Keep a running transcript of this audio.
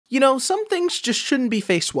You know, some things just shouldn't be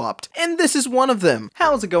face swapped, and this is one of them.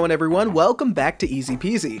 How's it going, everyone? Welcome back to Easy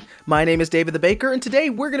Peasy. My name is David the Baker, and today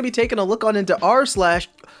we're going to be taking a look on into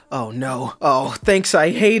Oh no. Oh, thanks, I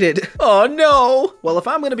hate it. Oh no! Well, if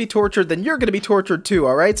I'm going to be tortured, then you're going to be tortured too,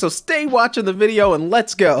 alright? So stay watching the video and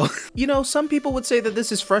let's go. You know, some people would say that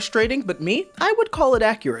this is frustrating, but me? I would call it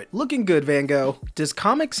accurate. Looking good, Van Gogh. Does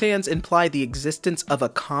Comic Sans imply the existence of a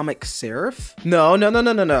comic serif? No.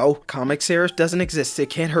 Comic serif doesn't exist, it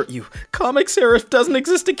can't hurt you. Comic serif doesn't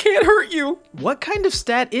exist, it can't hurt you. What kind of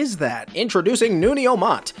stat is that? Introducing Nunio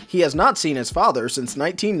Mont. He has not seen his father since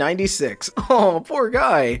 1996. Oh, poor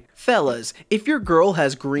guy. Fellas, if your girl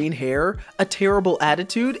has green hair, a terrible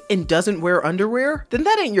attitude, and doesn't wear underwear, then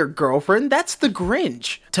that ain't your girlfriend, that's the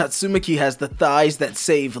Grinch. Tatsumaki has the thighs that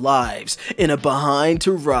save lives, and a behind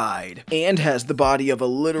to ride, and has the body of a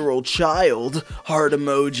literal child. Heart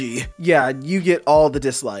emoji. Yeah, you get all the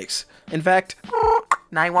dislikes. In fact,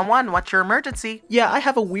 911, what's your emergency? Yeah, I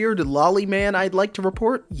have a weird lolly man I'd like to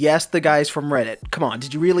report. Yes, the guys from Reddit. Come on,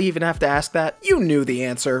 did you really even have to ask that? You knew the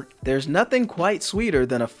answer. There's nothing quite sweeter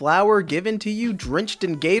than a flower given to you drenched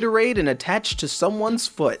in Gatorade and attached to someone's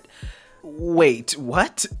foot. Wait,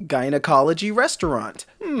 what? Gynecology restaurant.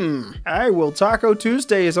 Well, Taco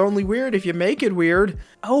Tuesday is only weird if you make it weird.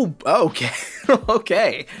 Oh, okay.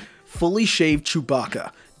 Okay. Fully shaved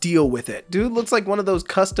Chewbacca. Deal with it. Dude looks like one of those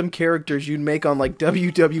custom characters you'd make on like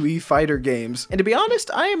WWE fighter games. And to be honest,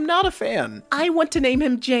 I am not a fan. I want to name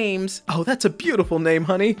him James. Oh, that's a beautiful name,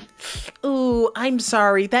 honey. Ooh, I'm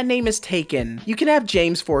sorry, that name is taken. You can have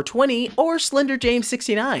James 420 or Slender James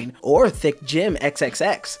 69 or Thick Jim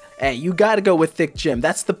XXX. Hey, you gotta go with Thick Jim.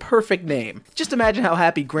 That's the perfect name. Just imagine how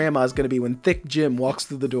happy Grandma's gonna be when Thick Jim walks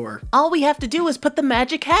through the door. All we have to do is put the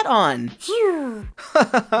magic hat on.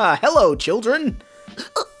 Hello, children.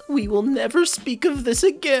 We will never speak of this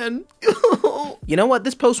again. You know what?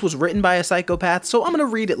 This post was written by a psychopath, so I'm gonna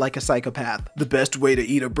read it like a psychopath. The best way to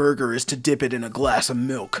eat a burger is to dip it in a glass of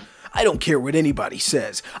milk. I don't care what anybody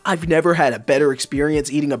says. I've never had a better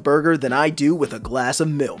experience eating a burger than I do with a glass of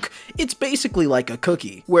milk. It's basically like a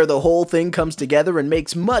cookie, where the whole thing comes together and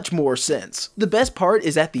makes much more sense. The best part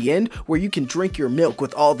is at the end, where you can drink your milk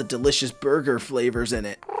with all the delicious burger flavors in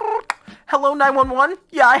it. Hello, 911?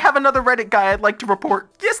 Yeah, I have another Reddit guy I'd like to report.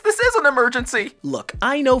 Yes, this is an emergency. Look,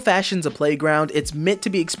 I know fashion's a playground, it's meant to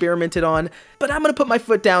be experimented on, but I'm gonna put my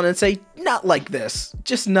foot down and say, not like this.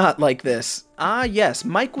 Just not like this. Ah yes,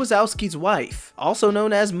 Mike Wazowski's wife, also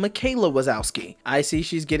known as Michaela Wazowski. I see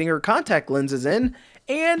she's getting her contact lenses in,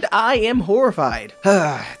 and I am horrified.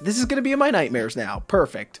 This is gonna be in my nightmares now.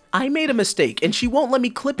 Perfect. I made a mistake and she won't let me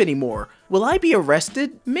clip anymore. Will I be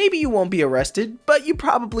arrested? Maybe you won't be arrested, but you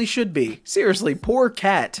probably should be. Seriously, poor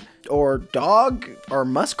cat. Or dog? Or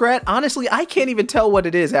muskrat? Honestly, I can't even tell what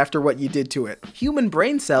it is after what you did to it. Human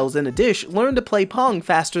brain cells in a dish learn to play Pong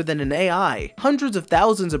faster than an AI. Hundreds of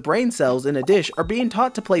thousands of brain cells in a dish are being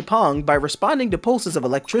taught to play Pong by responding to pulses of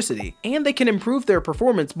electricity. And they can improve their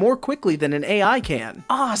performance more quickly than an AI can.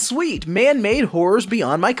 Ah, sweet! Man-made horrors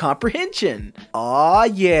beyond my comprehension! Aw,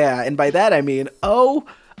 yeah, and by that I mean, oh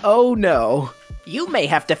no. You may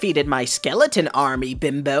have defeated my skeleton army,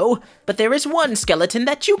 bimbo, but there is one skeleton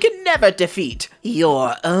that you can never defeat.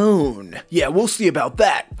 Your own. Yeah, we'll see about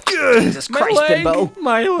that. Jesus Christ, bimbo.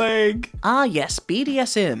 My leg. Ah, yes,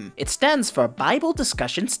 BDSM. It stands for Bible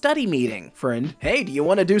Discussion Study Meeting. Friend, hey, do you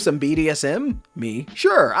want to do some BDSM? Me?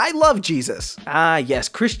 Sure, I love Jesus. Ah, yes,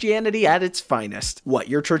 Christianity at its finest. What,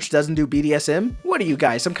 your church doesn't do BDSM? What are you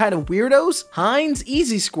guys, some kind of weirdos? Heinz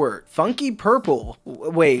Easy Squirt. Funky Purple.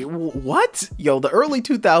 Wait, what? Yo, the early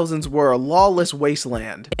 2000s were a lawless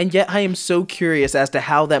wasteland, and yet I am so curious as to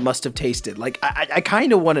how that must have tasted. Like, I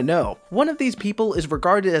kind of want to know. One of these people is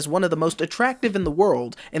regarded as one of the most attractive in the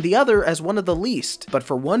world, and the other as one of the least, but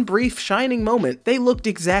for one brief shining moment, they looked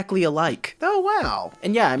exactly alike. Oh wow.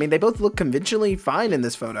 And yeah, I mean, they both look conventionally fine in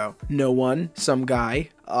this photo. No one, some guy.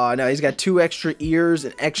 Oh no, he's got 2 extra ears,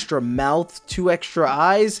 an extra mouth, 2 extra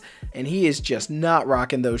eyes, and he is just not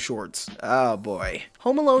rocking those shorts. Oh boy.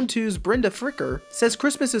 Home Alone 2's Brenda Fricker says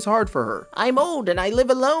Christmas is hard for her. I'm old and I live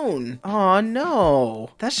alone. Oh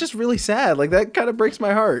no. That's just really sad. Like, that kind of breaks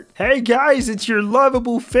my heart. Hey guys, it's your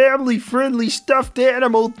lovable, family-friendly stuffed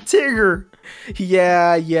animal, Tigger.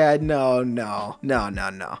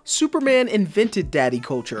 No. Superman invented daddy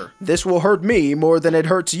culture. This will hurt me more than it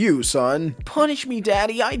hurts you, son. Punish me,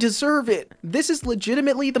 daddy, I deserve it. This is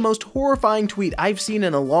legitimately the most horrifying tweet I've seen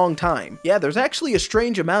in a long time. Yeah, there's actually a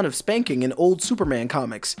strange amount of spanking in old Superman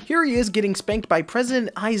comics. Here he is getting spanked by President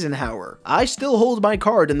Eisenhower. I still hold my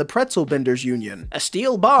card in the Pretzel Benders Union. A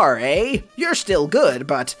steel bar, eh? You're still good,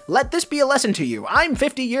 but let this be a lesson to you. I'm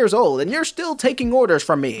 50 years old and you're still taking orders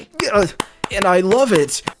from me. And I love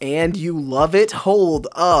it. And you love it? Hold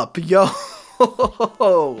up, yo.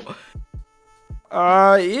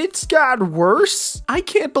 It's got worse. I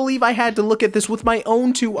can't believe I had to look at this with my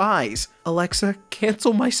own 2 eyes. Alexa,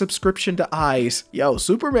 cancel my subscription to Eyes. Yo,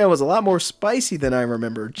 Superman was a lot more spicy than I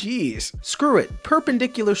remember. Jeez. Screw it.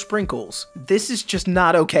 Perpendicular sprinkles. This is just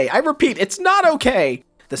not okay. I repeat, it's not okay.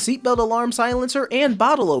 The seatbelt alarm silencer and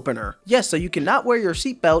bottle opener. Yes, so you cannot wear your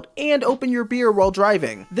seatbelt and open your beer while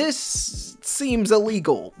driving. This seems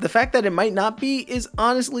illegal. The fact that it might not be is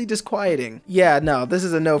honestly disquieting. Yeah, no, this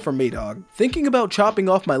is a no from me, dog. Thinking about chopping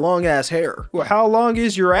off my long ass hair. Well, how long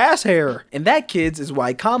is your ass hair? And that, kids, is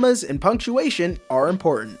why commas and punctuation are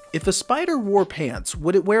important. If a spider wore pants,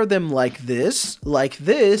 would it wear them like this,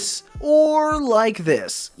 or like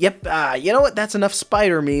this? Yep, you know what? That's enough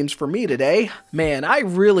spider memes for me today. Man, I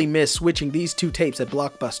really miss switching these 2 tapes at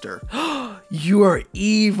Blockbuster. You are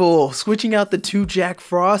evil. Switching out the 2 Jack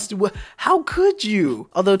Frost. How could you?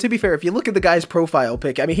 Although, to be fair, if you look at the guy's profile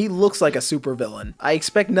pic, I mean, he looks like a supervillain. I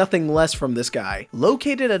expect nothing less from this guy.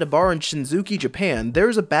 Located at a bar in Shinzuki, Japan,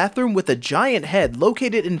 there's a bathroom with a giant head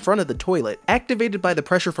located in front of the toilet. Activated by the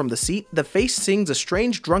pressure from the seat, the face sings a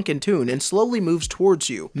strange drunken tune and slowly moves towards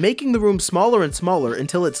you, making the room smaller and smaller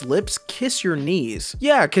until its lips kiss your knees.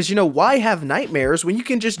 Yeah, cause you know, why have nightmares when you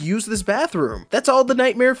can just use this bathroom? That's all the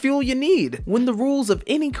nightmare fuel you need. When the rules of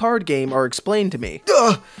any card game are explained to me.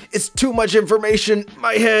 It's too much information.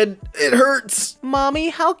 My head, it hurts. Mommy,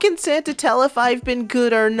 how can Santa tell if I've been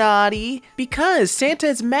good or naughty? Because Santa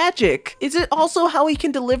is magic. Is it also how he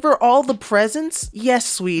can deliver all the presents? Yes,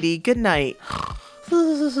 sweetie. Good night.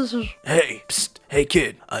 Hey, psst. Hey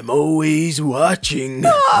kid, I'm always watching,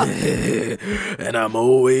 and I'm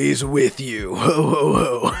always with you. Ho ho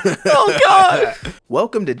ho. Oh god!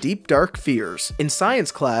 Welcome to Deep Dark Fears. In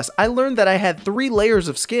science class, I learned that I had 3 layers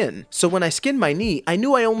of skin. So when I skinned my knee, I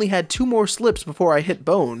knew I only had 2 more slips before I hit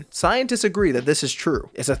bone. Scientists agree that this is true.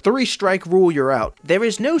 It's a 3-strike rule, you're out. There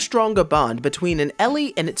is no stronger bond between an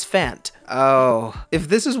Ellie and its fant. Oh, if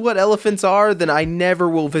this is what elephants are, then I never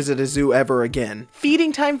will visit a zoo ever again.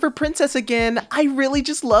 Feeding time for Princess again. I really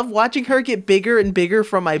just love watching her get bigger and bigger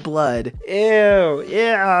from my blood. Ew,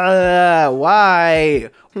 yeah, why?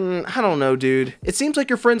 I don't know, dude. It seems like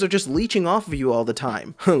your friends are just leeching off of you all the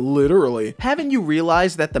time. Literally. Haven't you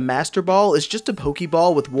realized that the Master Ball is just a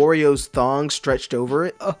Pokeball with Wario's thong stretched over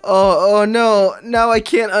it? Oh no, now I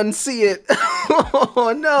can't unsee it.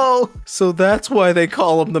 Oh no. So that's why they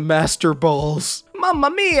call them the Master Balls.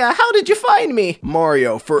 Mamma mia, how did you find me?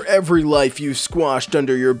 Mario, for every life you squashed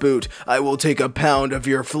under your boot, I will take a pound of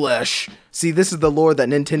your flesh. See, this is the lore that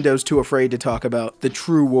Nintendo's too afraid to talk about. The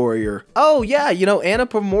true warrior. Oh yeah, you know,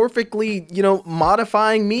 anthropomorphically, you know,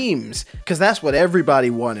 modifying memes. Because that's what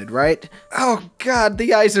everybody wanted, right? Oh god,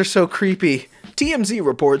 the eyes are so creepy. TMZ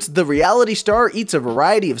reports the reality star eats a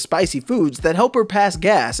variety of spicy foods that help her pass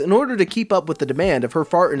gas in order to keep up with the demand of her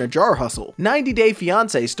fart in a jar hustle. 90 Day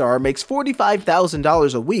Fiancé star makes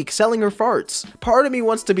 $45,000 a week selling her farts. Part of me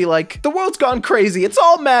wants to be like, the world's gone crazy, it's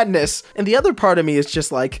all madness. And the other part of me is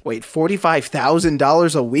just like, wait,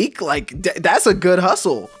 $45,000 a week? Like, that's a good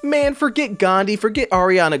hustle. Man, forget Gandhi, forget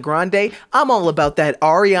Ariana Grande. I'm all about that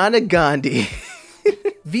Ariana Gandhi.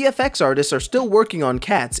 VFX artists are still working on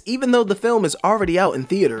Cats, even though the film is already out in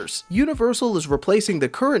theaters. Universal is replacing the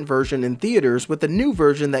current version in theaters with a new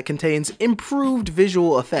version that contains improved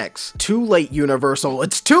visual effects. Too late, Universal,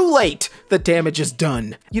 it's too late! The damage is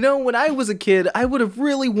done. You know, when I was a kid, I would have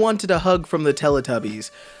really wanted a hug from the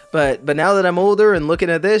Teletubbies. But now that I'm older and looking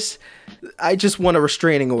at this, I just want a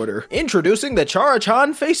restraining order. Introducing the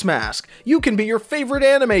Chara-chan face mask. You can be your favorite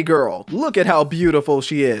anime girl. Look at how beautiful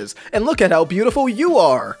she is. And look at how beautiful you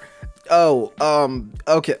are. Oh,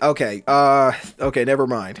 okay, never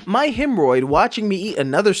mind. My hemorrhoid watching me eat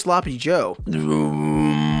another sloppy Joe.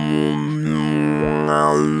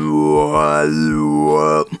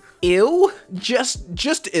 Ill?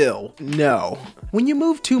 Just ill. No. When you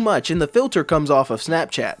move too much and the filter comes off of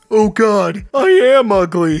Snapchat. Oh god, I am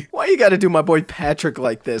ugly. Why you gotta do my boy Patrick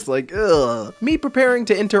like this? Like, ugh. Me preparing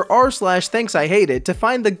to enter r/thanks I hate it to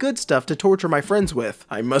find the good stuff to torture my friends with.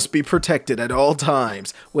 I must be protected at all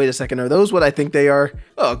times. Wait a second, are those what I think they are?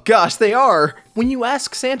 Oh gosh, they are! When you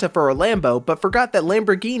ask Santa for a Lambo, but forgot that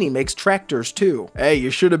Lamborghini makes tractors too. Hey,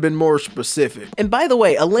 you should have been more specific. And by the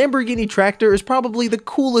way, a Lamborghini tractor is probably the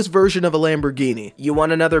coolest version of a Lamborghini. You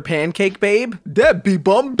want another pancake, babe? That'd be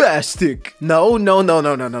bombastic. No.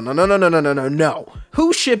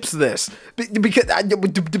 Who ships this? Because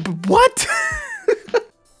what?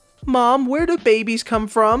 Mom, where do babies come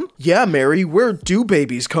from? Yeah, Mary, where do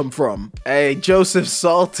babies come from? Hey, Joseph's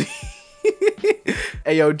salty.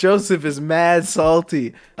 Hey, yo, Joseph is mad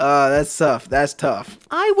salty. That's tough. That's tough.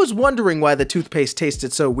 I was wondering why the toothpaste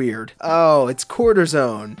tasted so weird. Oh, it's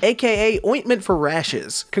cortisone, aka ointment for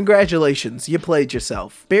rashes. Congratulations, you played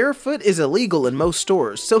yourself. Barefoot is illegal in most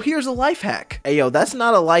stores, so here's a life hack. Hey, yo, that's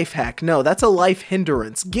not a life hack. No, that's a life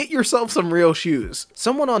hindrance. Get yourself some real shoes.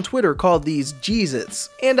 Someone on Twitter called these Jeezits,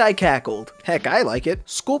 and I cackled. Heck, I like it.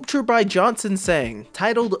 Sculpture by Johnson Sang,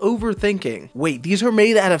 titled Overthinking. Wait, these are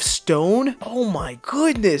made out of stone? Oh my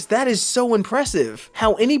goodness, that is so impressive.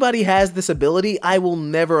 How anybody has this ability, I will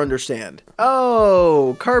never understand.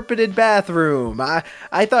 Oh, carpeted bathroom.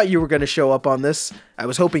 I thought you were gonna show up on this. I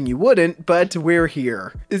was hoping you wouldn't, but we're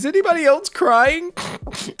here. Is anybody else crying?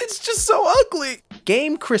 It's just so ugly.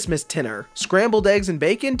 Game Christmas dinner. Scrambled eggs and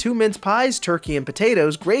bacon, 2 mince pies, turkey and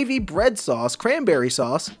potatoes, gravy, bread sauce, cranberry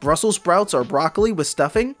sauce, Brussels sprouts or broccoli with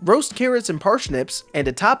stuffing, roast carrots and parsnips, and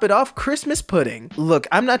to top it off, Christmas pudding. Look,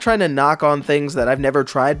 I'm not trying to knock on things that I've never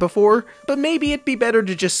tried before, but maybe it'd be better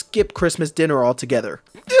to just skip Christmas dinner altogether.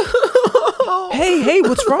 Hey,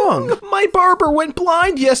 what's wrong? My barber went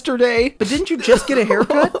blind yesterday. But didn't you just get a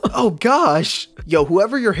haircut? Oh gosh. Yo,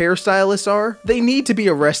 whoever your hairstylists are, they need to be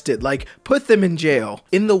arrested, like, put them in jail.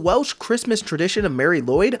 In the Welsh Christmas tradition of Mary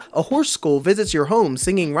Lloyd, a horse skull visits your home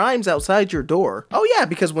singing rhymes outside your door. Oh yeah,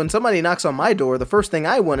 because when somebody knocks on my door, the first thing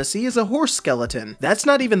I want to see is a horse skeleton. That's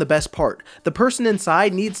not even the best part. The person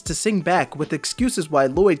inside needs to sing back with excuses why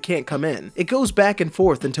Lloyd can't come in. It goes back and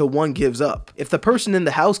forth until one gives up. If the person in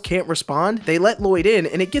the house can't respond, they let Lloyd in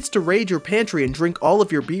and it gets to raid your pantry and drink all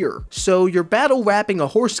of your beer. So you're battle rapping a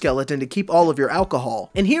horse skeleton to keep all of your alcohol.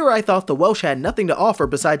 And here I thought the Welsh had nothing to offer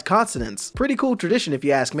besides consonants. Pretty cool tradition if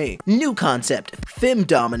you ask me. New concept, Fem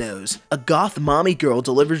Dominoes. A goth mommy girl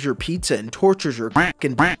delivers your pizza and tortures your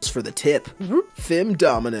f***ing balls for the tip. Fem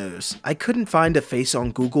Dominoes. I couldn't find a face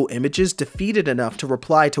on Google Images defeated enough to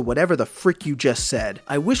reply to whatever the frick you just said.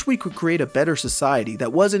 I wish we could create a better society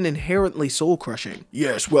that wasn't inherently soul-crushing.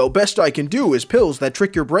 Yes, well, best I can do is pills that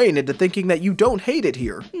trick your brain into thinking that you don't hate it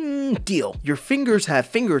here. Deal. Your fingers have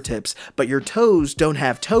fingertips, but your toes don't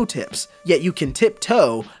have toe tips. Yet you can tip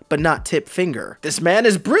toe, but not tip finger. This man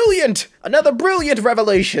is brilliant! Another brilliant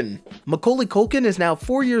revelation! Macaulay Culkin is now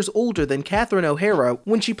 4 years older than Catherine O'Hara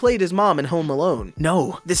when she played his mom in Home Alone.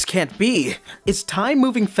 No, this can't be. Is time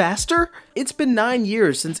moving faster? It's been 9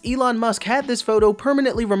 years since Elon Musk had this photo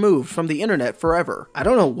permanently removed from the internet forever. I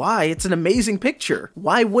don't know why, it's an amazing picture.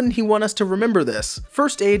 Why wouldn't he want us to remember this?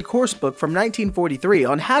 First aid course book from 1943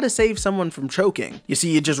 on how to save someone from choking. You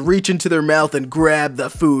see, you just reach into their mouth and grab the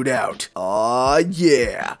food out. Aw,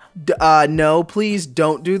 yeah. No, please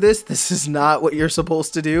don't do this. This is not what you're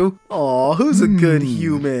supposed to do. Aw, who's a good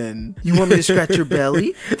human? You want me to scratch your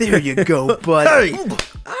belly? There you go, buddy. Hey.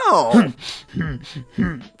 Ow!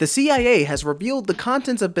 The CIA has revealed the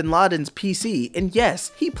contents of bin Laden's PC, and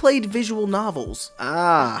yes, he played visual novels.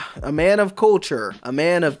 Ah, a man of culture. A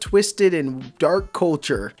man of twisted and dark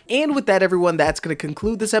culture. And with that, everyone, that's going to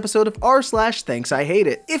conclude this episode of r/Thanks I Hate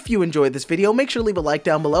It. If you enjoyed this video, make sure to leave a like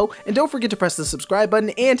down below, and don't forget to press the subscribe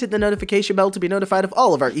button and hit the notification bell to be notified of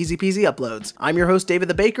all of our easy peasy uploads. I'm your host, David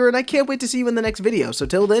the Baker, and I can't wait to see you in the next video. So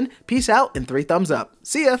till then, peace out and 3 thumbs up.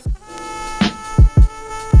 See ya!